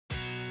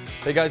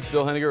Hey guys,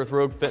 Bill Henniger with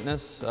Rogue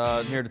Fitness.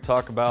 I'm here to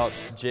talk about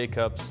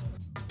J-cups.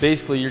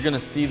 Basically, you're going to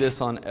see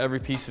this on every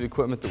piece of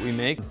equipment that we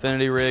make.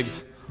 Infinity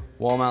rigs,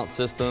 wall mount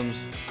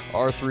systems,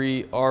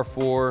 R3,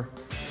 R4,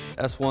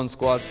 S1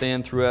 squat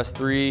stand through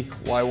S3,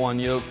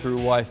 Y1 yoke through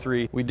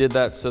Y3. We did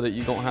that so that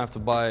you don't have to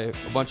buy a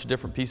bunch of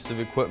different pieces of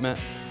equipment.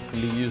 It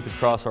can be used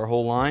across our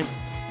whole line.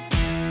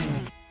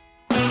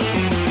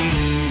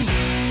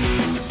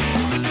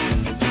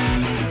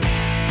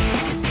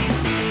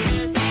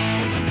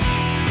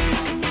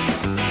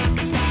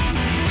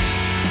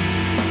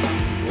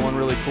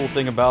 Really cool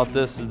thing about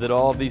this is that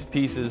all of these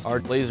pieces are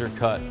laser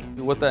cut.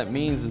 What that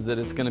means is that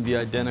it's going to be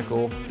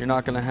identical. You're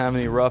not going to have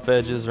any rough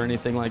edges or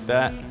anything like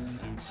that.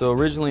 So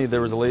originally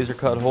there was a laser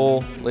cut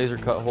hole, laser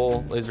cut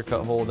hole, laser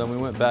cut hole. Then we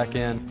went back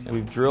in and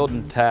we've drilled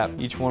and tapped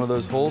each one of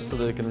those holes so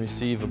that it can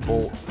receive a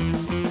bolt.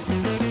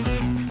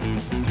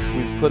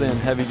 We've put in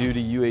heavy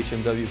duty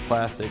UHMW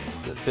plastic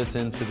that fits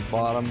into the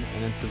bottom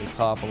and into the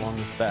top along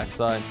this back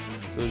side.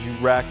 So as you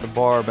rack the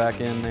bar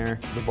back in there,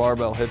 the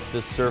barbell hits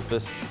this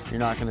surface, you're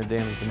not going to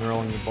damage the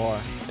knurling of the bar.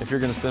 If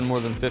you're going to spend more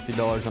than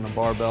 $50 on a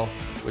barbell,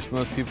 which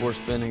most people are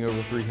spending over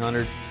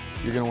 $300,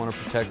 you're going to want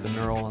to protect the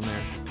knurl on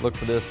there. Look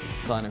for this as a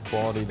sign of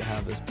quality to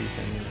have this piece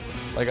in here.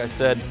 Like I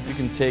said, you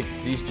can take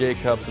these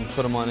J-cups and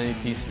put them on any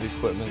piece of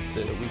equipment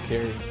that we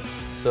carry.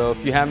 So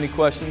if you have any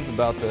questions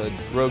about the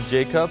Rogue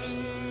J-cups,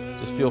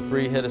 just feel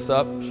free, hit us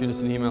up, shoot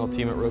us an email,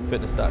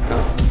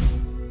 team@roguefitness.com.